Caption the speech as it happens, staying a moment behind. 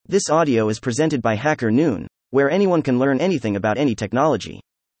This audio is presented by Hacker Noon, where anyone can learn anything about any technology.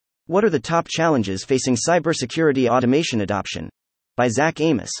 What are the top challenges facing cybersecurity automation adoption? By Zach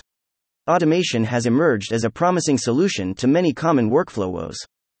Amos. Automation has emerged as a promising solution to many common workflow woes.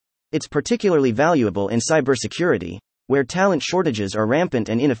 It's particularly valuable in cybersecurity, where talent shortages are rampant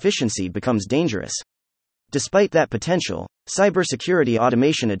and inefficiency becomes dangerous. Despite that potential, cybersecurity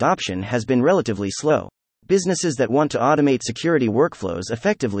automation adoption has been relatively slow. Businesses that want to automate security workflows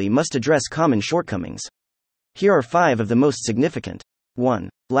effectively must address common shortcomings. Here are 5 of the most significant. 1.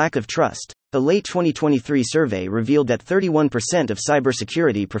 Lack of trust. A late 2023 survey revealed that 31% of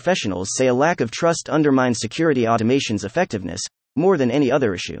cybersecurity professionals say a lack of trust undermines security automation's effectiveness, more than any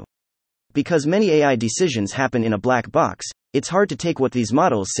other issue. Because many AI decisions happen in a black box, it's hard to take what these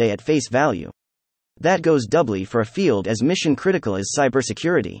models say at face value. That goes doubly for a field as mission-critical as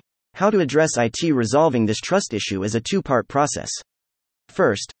cybersecurity. How to address IT resolving this trust issue is a two-part process.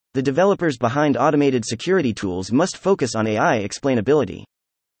 First, the developers behind automated security tools must focus on AI explainability.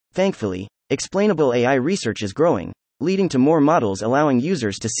 Thankfully, explainable AI research is growing, leading to more models allowing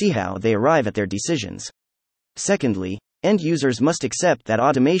users to see how they arrive at their decisions. Secondly, end users must accept that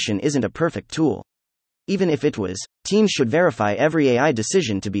automation isn't a perfect tool. Even if it was, teams should verify every AI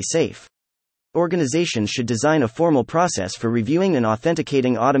decision to be safe. Organizations should design a formal process for reviewing and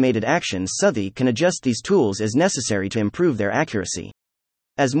authenticating automated actions so they can adjust these tools as necessary to improve their accuracy.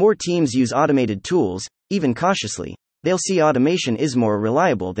 As more teams use automated tools, even cautiously, they'll see automation is more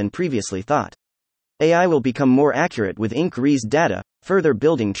reliable than previously thought. AI will become more accurate with increased data, further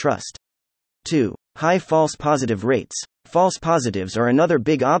building trust. 2. High false positive rates. False positives are another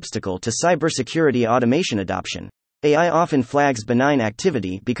big obstacle to cybersecurity automation adoption. AI often flags benign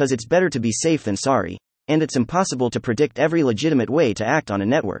activity because it's better to be safe than sorry, and it's impossible to predict every legitimate way to act on a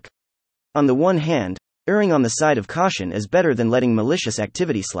network. On the one hand, erring on the side of caution is better than letting malicious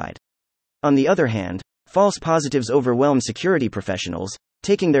activity slide. On the other hand, false positives overwhelm security professionals,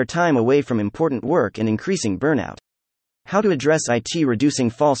 taking their time away from important work and increasing burnout. How to address IT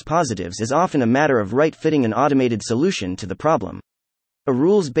reducing false positives is often a matter of right-fitting an automated solution to the problem. A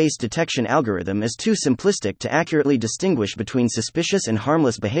rules-based detection algorithm is too simplistic to accurately distinguish between suspicious and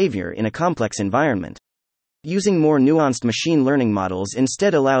harmless behavior in a complex environment. Using more nuanced machine learning models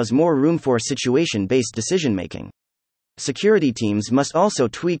instead allows more room for situation-based decision-making. Security teams must also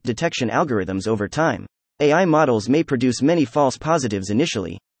tweak detection algorithms over time. AI models may produce many false positives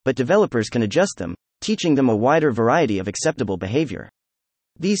initially, but developers can adjust them, teaching them a wider variety of acceptable behavior.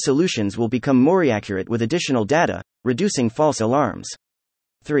 These solutions will become more accurate with additional data, reducing false alarms.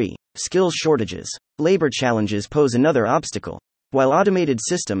 3. Skills shortages. Labor challenges pose another obstacle. While automated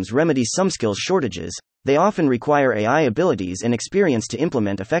systems remedy some skills shortages, they often require AI abilities and experience to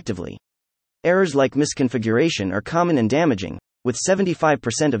implement effectively. Errors like misconfiguration are common and damaging, with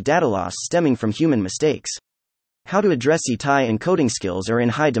 75% of data loss stemming from human mistakes. How to address IT and coding skills are in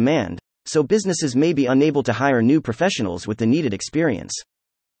high demand, so businesses may be unable to hire new professionals with the needed experience.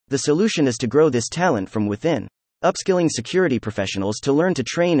 The solution is to grow this talent from within. Upskilling security professionals to learn to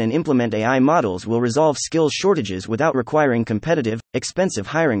train and implement AI models will resolve skills shortages without requiring competitive, expensive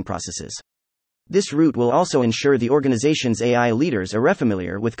hiring processes. This route will also ensure the organization's AI leaders are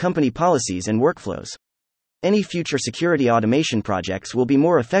familiar with company policies and workflows. Any future security automation projects will be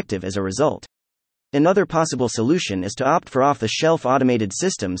more effective as a result. Another possible solution is to opt for off-the-shelf automated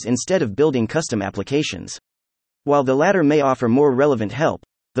systems instead of building custom applications. While the latter may offer more relevant help,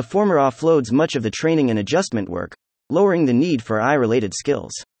 the former offloads much of the training and adjustment work, lowering the need for AI-related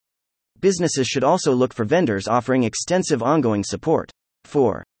skills. Businesses should also look for vendors offering extensive ongoing support.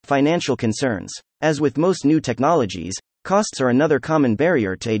 4. Financial concerns. As with most new technologies, costs are another common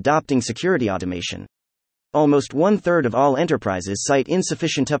barrier to adopting security automation. Almost 1/3 of all enterprises cite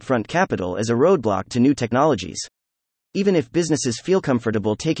insufficient upfront capital as a roadblock to new technologies. Even if businesses feel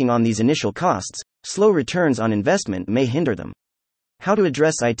comfortable taking on these initial costs, slow returns on investment may hinder them. How to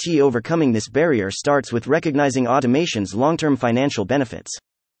address IT overcoming this barrier starts with recognizing automation's long-term financial benefits.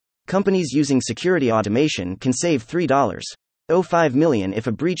 Companies using security automation can save $3.05 million if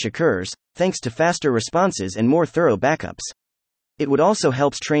a breach occurs, thanks to faster responses and more thorough backups. It would also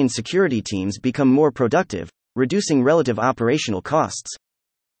help trained security teams become more productive, reducing relative operational costs.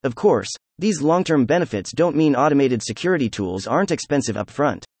 Of course, these long-term benefits don't mean automated security tools aren't expensive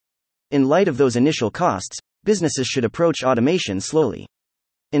upfront. In light of those initial costs, businesses should approach automation slowly.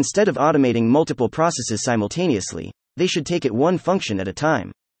 Instead of automating multiple processes simultaneously, they should take it one function at a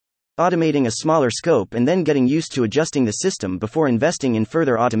time. Automating a smaller scope and then getting used to adjusting the system before investing in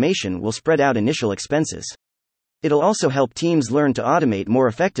further automation will spread out initial expenses. It'll also help teams learn to automate more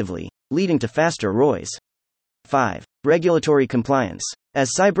effectively, leading to faster ROIs. 5. Regulatory compliance.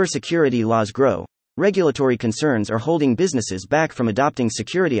 As cybersecurity laws grow, regulatory concerns are holding businesses back from adopting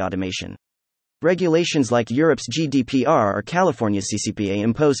security automation. Regulations like Europe's GDPR or California's CCPA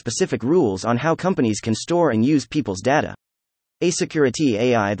impose specific rules on how companies can store and use people's data. Cybersecurity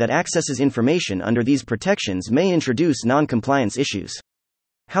AI that accesses information under these protections may introduce non-compliance issues.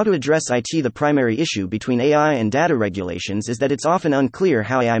 How to address IT? The primary issue between AI and data regulations is that it's often unclear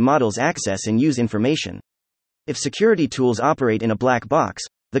how AI models access and use information. If security tools operate in a black box,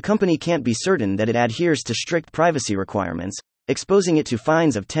 the company can't be certain that it adheres to strict privacy requirements, exposing it to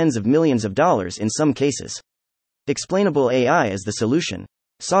fines of tens of millions of dollars in some cases. Explainable AI is the solution.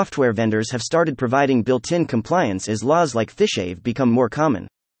 Software vendors have started providing built-in compliance as laws like PhishAV become more common.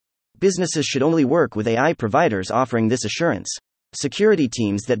 Businesses should only work with AI providers offering this assurance. Security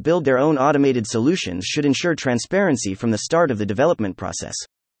teams that build their own automated solutions should ensure transparency from the start of the development process.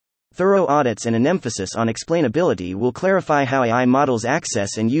 Thorough audits and an emphasis on explainability will clarify how AI models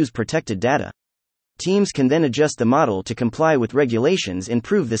access and use protected data. Teams can then adjust the model to comply with regulations and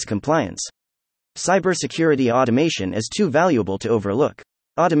prove this compliance. Cybersecurity automation is too valuable to overlook.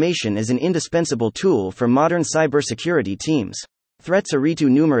 Automation is an indispensable tool for modern cybersecurity teams. Threats are too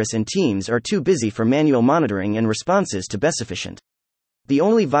numerous and teams are too busy for manual monitoring and responses to be sufficient. The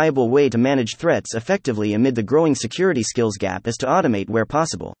only viable way to manage threats effectively amid the growing security skills gap is to automate where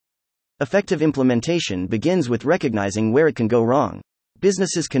possible. Effective implementation begins with recognizing where it can go wrong.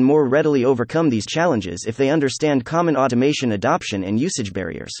 Businesses can more readily overcome these challenges if they understand common automation adoption and usage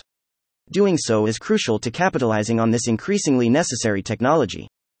barriers. Doing so is crucial to capitalizing on this increasingly necessary technology.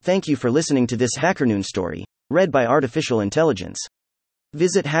 Thank you for listening to this HackerNoon story, read by Artificial Intelligence.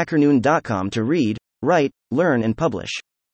 Visit hackernoon.com to read, write, learn, and publish.